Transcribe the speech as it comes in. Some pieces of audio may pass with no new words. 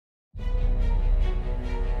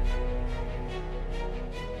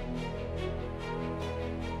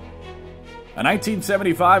A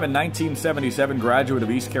 1975 and 1977 graduate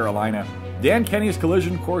of East Carolina, Dan Kenney's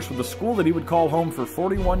collision course with the school that he would call home for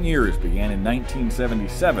 41 years began in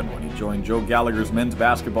 1977 when he joined Joe Gallagher's men's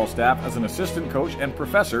basketball staff as an assistant coach and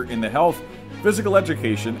professor in the Health, Physical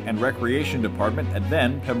Education, and Recreation Department at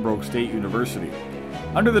then Pembroke State University.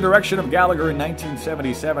 Under the direction of Gallagher in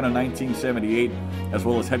 1977 and 1978, as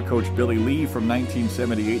well as head coach Billy Lee from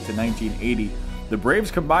 1978 to 1980, the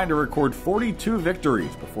Braves combined to record 42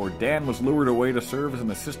 victories before Dan was lured away to serve as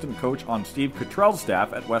an assistant coach on Steve Cottrell's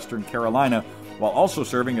staff at Western Carolina, while also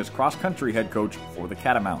serving as cross-country head coach for the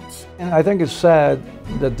Catamounts. And I think it's sad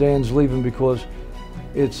that Dan's leaving because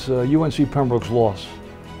it's UNC Pembroke's loss.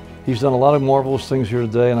 He's done a lot of marvelous things here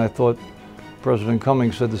today, and I thought President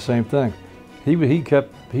Cummings said the same thing. He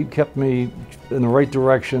kept me in the right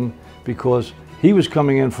direction because he was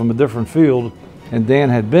coming in from a different field, and Dan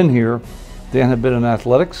had been here. Dan had been in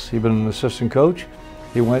athletics. He'd been an assistant coach.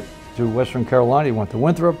 He went to Western Carolina. He went to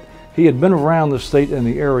Winthrop. He had been around the state and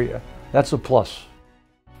the area. That's a plus.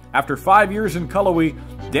 After 5 years in Cullowhee,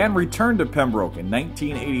 Dan returned to Pembroke in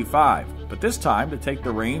 1985, but this time to take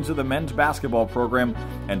the reins of the men's basketball program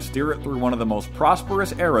and steer it through one of the most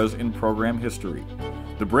prosperous eras in program history.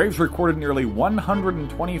 The Braves recorded nearly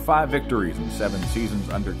 125 victories in 7 seasons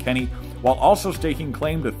under Kenney, while also staking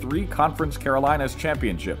claim to 3 Conference Carolinas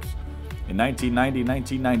championships. In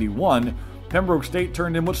 1990-1991, Pembroke State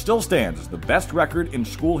turned in what still stands as the best record in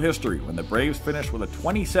school history when the Braves finished with a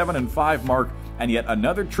 27-5 mark and yet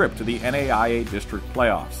another trip to the NAIA district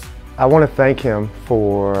playoffs. I want to thank him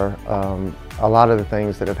for a lot of the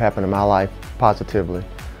things that have happened in my life positively,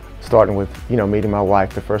 starting with meeting my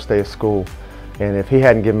wife the first day of school. And if he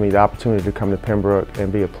hadn't given me the opportunity to come to Pembroke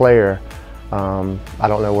and be a player, I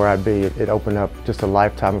don't know where I'd be. It opened up just a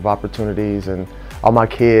lifetime of opportunities, and all my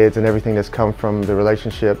kids and everything that's come from the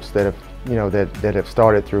relationships that have, that have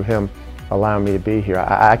started through him allowing me to be here.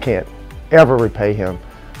 I can't ever repay him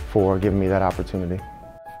for giving me that opportunity.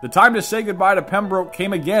 The time to say goodbye to Pembroke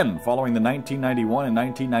came again following the 1991 and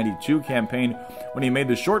 1992 campaign when he made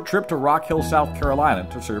the short trip to Rock Hill, South Carolina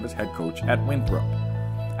to serve as head coach at Winthrop.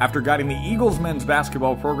 After guiding the Eagles men's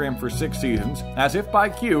basketball program for 6 seasons, as if by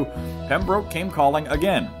cue, Pembroke came calling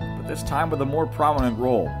again, but this time with a more prominent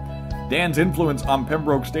role. Dan's influence on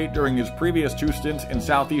Pembroke State during his previous 2 stints in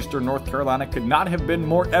southeastern North Carolina could not have been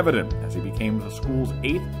more evident as he became the school's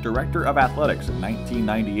 8th Director of Athletics in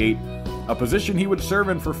 1998, a position he would serve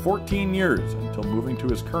in for 14 years until moving to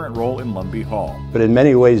his current role in Lumbee Hall. But in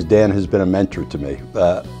many ways, Dan has been a mentor to me.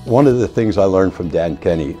 One of the things I learned from Dan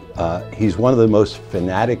Kenney, he's one of the most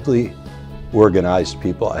fanatically organized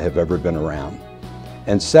people I have ever been around.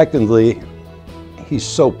 And secondly, he's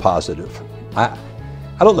so positive.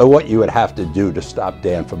 I don't know what you would have to do to stop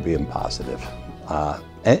Dan from being positive,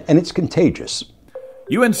 and it's contagious.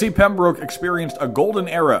 UNC Pembroke experienced a golden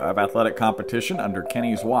era of athletic competition under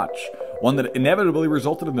Kenney's watch, one that inevitably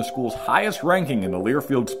resulted in the school's highest ranking in the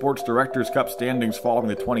Learfield Sports Directors Cup standings following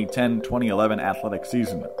the 2010-2011 athletic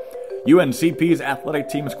season. UNCP's athletic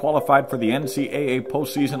teams qualified for the NCAA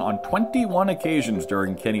postseason on 21 occasions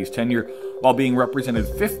during Kenney's tenure, while being represented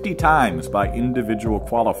 50 times by individual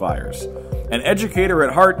qualifiers. An educator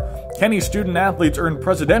at heart, Kenney's student-athletes earned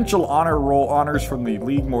presidential honor roll honors from the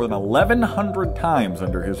league more than 1,100 times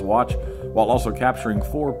under his watch, while also capturing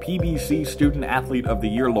 4 PBC Student Athlete of the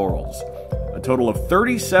Year laurels. A total of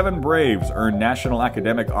 37 Braves earned national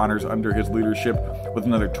academic honors under his leadership, with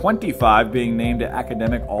another 25 being named to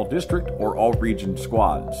academic all-district or all-region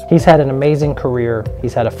squads. He's had an amazing career,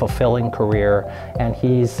 he's had a fulfilling career, and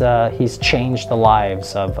he's changed the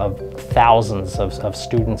lives of thousands of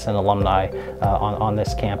students and alumni on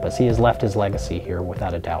this campus. He has left his legacy here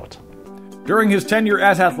without a doubt. During his tenure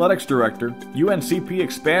as athletics director, UNCP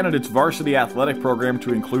expanded its varsity athletic program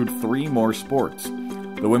to include 3 more sports.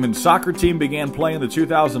 The women's soccer team began play in the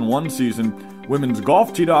 2001 season, women's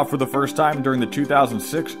golf teed off for the first time during the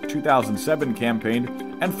 2006-2007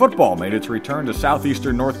 campaign, and football made its return to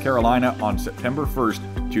southeastern North Carolina on September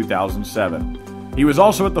 1st, 2007. He was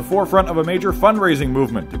also at the forefront of a major fundraising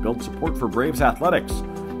movement to build support for Braves athletics.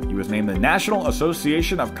 He was named the National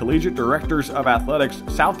Association of Collegiate Directors of Athletics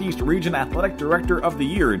Southeast Region Athletic Director of the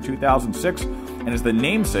Year in 2006 and is the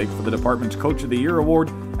namesake for the department's Coach of the Year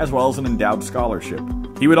award, as well as an endowed scholarship.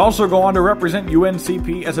 He would also go on to represent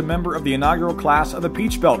UNCP as a member of the inaugural class of the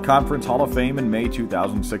Peach Belt Conference Hall of Fame in May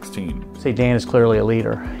 2016. Say Dan is clearly a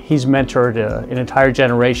leader. He's mentored an entire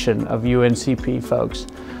generation of UNCP folks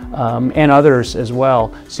and others as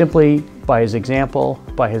well, simply by his example,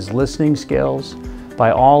 by his listening skills,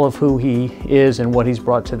 by all of who he is and what he's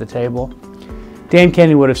brought to the table. Dan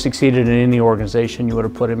Kenney would have succeeded in any organization you would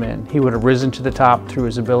have put him in. He would have risen to the top through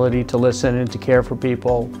his ability to listen and to care for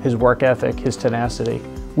people, his work ethic, his tenacity.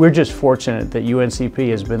 We're just fortunate that UNCP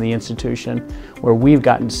has been the institution where we've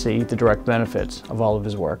gotten to see the direct benefits of all of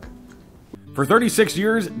his work. For 36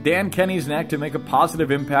 years, Dan Kenney's knack to make a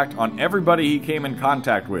positive impact on everybody he came in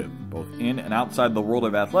contact with, both in and outside the world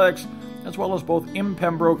of athletics, as well as both in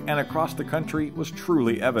Pembroke and across the country, was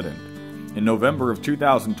truly evident. In November of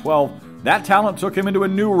 2012, that talent took him into a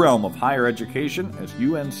new realm of higher education as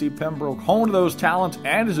UNC Pembroke honed those talents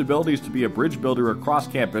and his abilities to be a bridge builder across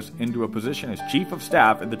campus into a position as Chief of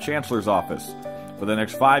Staff at the Chancellor's office. For the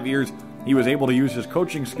next 5 years, he was able to use his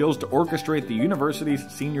coaching skills to orchestrate the university's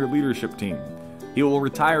senior leadership team. He will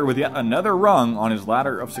retire with yet another rung on his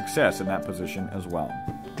ladder of success in that position as well.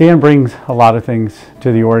 Dan brings a lot of things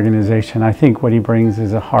to the organization. I think what he brings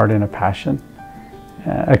is a heart and a passion,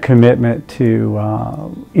 a commitment to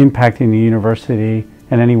impacting the university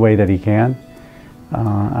in any way that he can.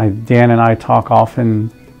 Dan and I talk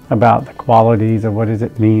often about the qualities of what does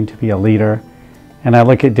it mean to be a leader, and I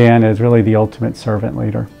look at Dan as really the ultimate servant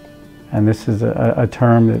leader. And this is a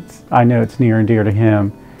term that's, I know it's near and dear to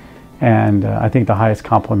him, and I think the highest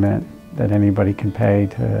compliment that anybody can pay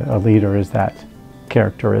to a leader is that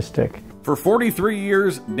characteristic. For 43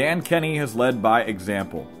 years, Dan Kenney has led by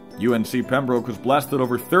example. UNC Pembroke was blessed that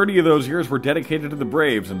over 30 of those years were dedicated to the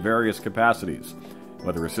Braves in various capacities.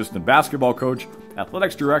 Whether assistant basketball coach,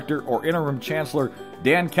 athletics director, or interim chancellor,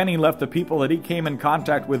 Dan Kenney left the people that he came in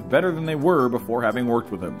contact with better than they were before having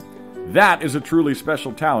worked with him. That is a truly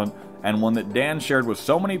special talent, and one that Dan shared with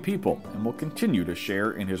so many people and will continue to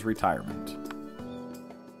share in his retirement.